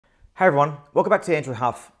Hey everyone, welcome back to Andrew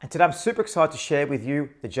Hough, and today I'm super excited to share with you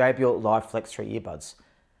the JBL Live Flex 3 earbuds.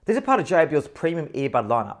 These are part of JBL's premium earbud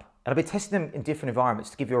lineup, and I'll be testing them in different environments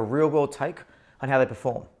to give you a real-world take on how they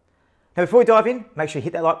perform. Now before we dive in, make sure you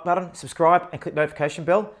hit that like button, subscribe, and click the notification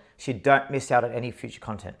bell so you don't miss out on any future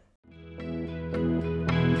content.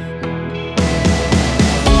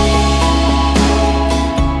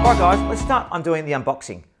 Alright guys, let's start undoing the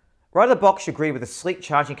unboxing. Right out of the box, you agree with a sleek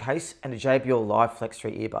charging case and the JBL Live Flex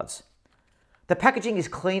 3 earbuds. The packaging is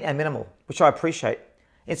clean and minimal, which I appreciate.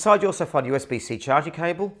 Inside you also find USB-C charging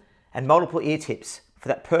cable and multiple ear tips for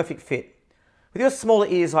that perfect fit. With your smaller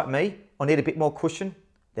ears like me, or need a bit more cushion,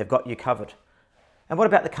 they've got you covered. And what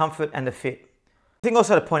about the comfort and the fit? The thing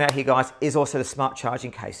also to point out here guys is also the smart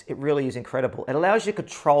charging case. It really is incredible. It allows you to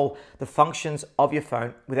control the functions of your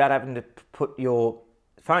phone without having to put your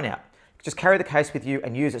phone out. Just carry the case with you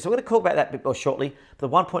and use it. So we're going to talk about that a bit more shortly. But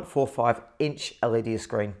the 1.45 inch LED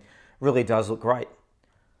screen really does look great.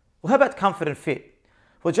 Well, how about comfort and fit?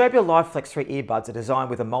 Well, JBL Live Flex 3 earbuds are designed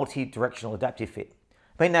with a multi-directional adaptive fit,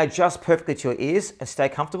 meaning they adjust perfectly to your ears and stay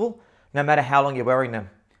comfortable no matter how long you're wearing them.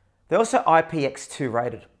 They're also IPX2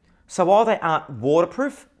 rated. So while they aren't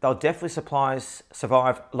waterproof, they'll definitely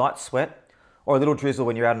survive light sweat or a little drizzle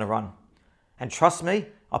when you're out on a run. And trust me,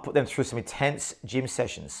 I'll put them through some intense gym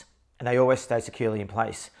sessions, and they always stay securely in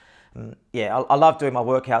place. I love doing my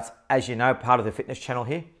workouts, as you know, part of the fitness channel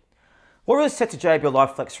here. What really sets the JBL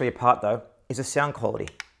Live Flex 3 apart though, is the sound quality.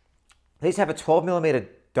 These have a 12mm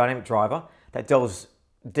dynamic driver that delivers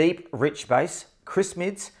deep, rich bass, crisp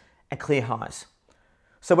mids, and clear highs.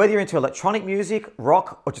 So whether you're into electronic music,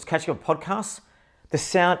 rock, or just catching up podcasts, the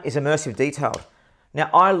sound is immersive detailed.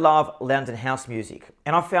 Now I love lounge and house music,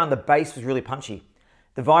 and I found the bass was really punchy.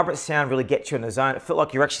 The vibrant sound really gets you in the zone. It felt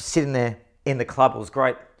like you're actually sitting there in the club. It was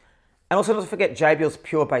great. And also don't forget JBL's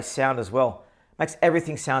pure bass sound as well. Makes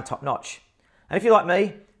everything sound top notch. And if you're like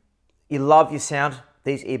me, you love your sound,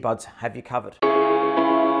 these earbuds have you covered.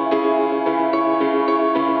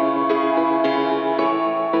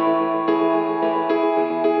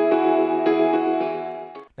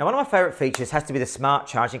 Now one of my favorite features has to be the smart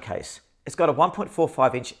charging case. It's got a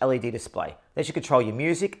 1.45 inch LED display. Lets you control your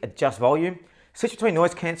music, adjust volume, switch between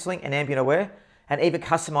noise cancelling and ambient aware, and even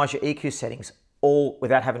customize your EQ settings, all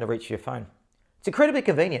without having to reach for your phone. It's incredibly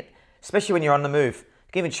convenient, especially when you're on the move.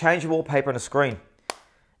 You can even change your wallpaper on the screen.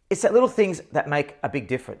 It's that little things that make a big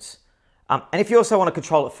difference. And if you also want to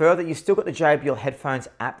control it further, you've still got the JBL headphones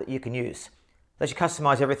app that you can use. It lets you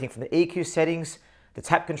customize everything from the EQ settings, the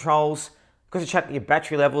tap controls, because you check your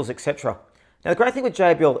battery levels, etc. Now the great thing with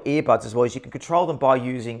JBL earbuds as well is you can control them by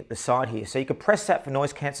using the side here. So you can press that for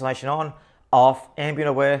noise cancellation on, off, ambient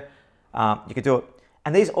aware, you could do it.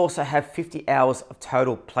 And these also have 50 hours of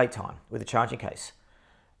total playtime with the charging case.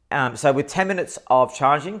 So with 10 minutes of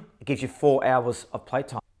charging, it gives you 4 hours of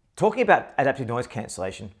playtime. Talking about adaptive noise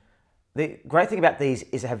cancellation, the great thing about these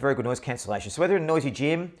is they have very good noise cancellation. So whether in a noisy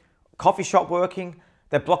gym, coffee shop working,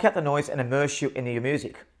 they block out the noise and immerse you into your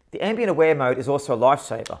music. The ambient aware mode is also a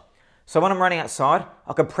lifesaver. So when I'm running outside,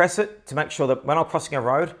 I can press it to make sure that when I'm crossing a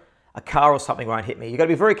road, a car or something won't hit me. You've got to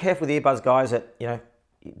be very careful with earbuds, guys, that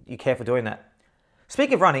you care for doing that.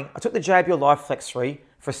 Speaking of running, I took the JBL Live Flex 3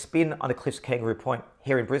 for a spin on the Cliffs Kangaroo Point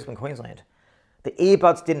here in Brisbane, Queensland. The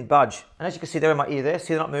earbuds didn't budge, and as you can see there in my ear there,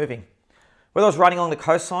 see they're not moving. Whether I was running along the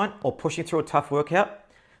coastline or pushing through a tough workout,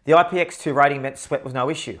 the IPX2 rating meant sweat was no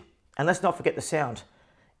issue. And let's not forget the sound.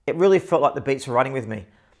 It really felt like the beats were running with me.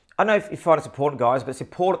 I don't know if you find it's important, guys, but it's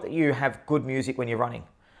important that you have good music when you're running.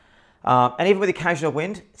 And even with the occasional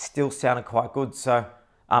wind, it still sounded quite good, so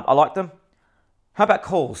I like them. How about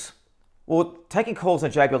calls? Well, taking calls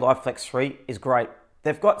on JBL Live Flex 3 is great.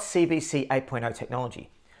 They've got CBC 8.0 technology.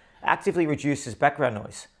 It actively reduces background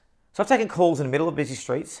noise. So I've taken calls in the middle of busy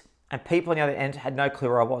streets, and people on the other end had no clue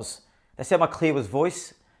where I was. They said my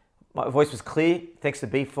voice was clear thanks to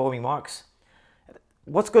beamforming mics.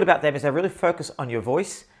 What's good about them is they really focus on your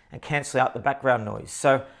voice and cancel out the background noise.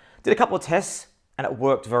 So did a couple of tests, and it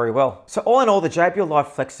worked very well. So all in all, the JBL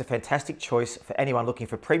Live Flex is a fantastic choice for anyone looking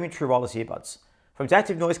for premium true wireless earbuds. From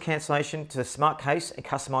adaptive noise cancellation to the smart case and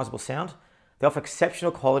customizable sound, they offer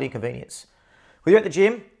exceptional quality and convenience. Whether you're at the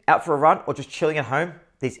gym, out for a run, or just chilling at home,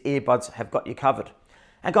 these earbuds have got you covered.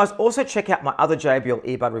 And guys, also check out my other JBL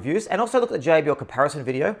earbud reviews, and also look at the JBL comparison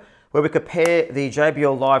video where we compare the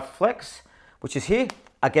JBL Live Flex, which is here,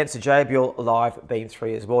 against the JBL Live Beam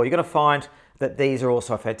 3 as well. You're going to find that these are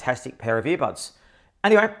also a fantastic pair of earbuds.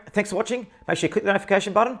 Anyway, thanks for watching. Make sure you click the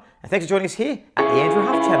notification button, and thanks for joining us here at the Andrew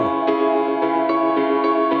Hough channel.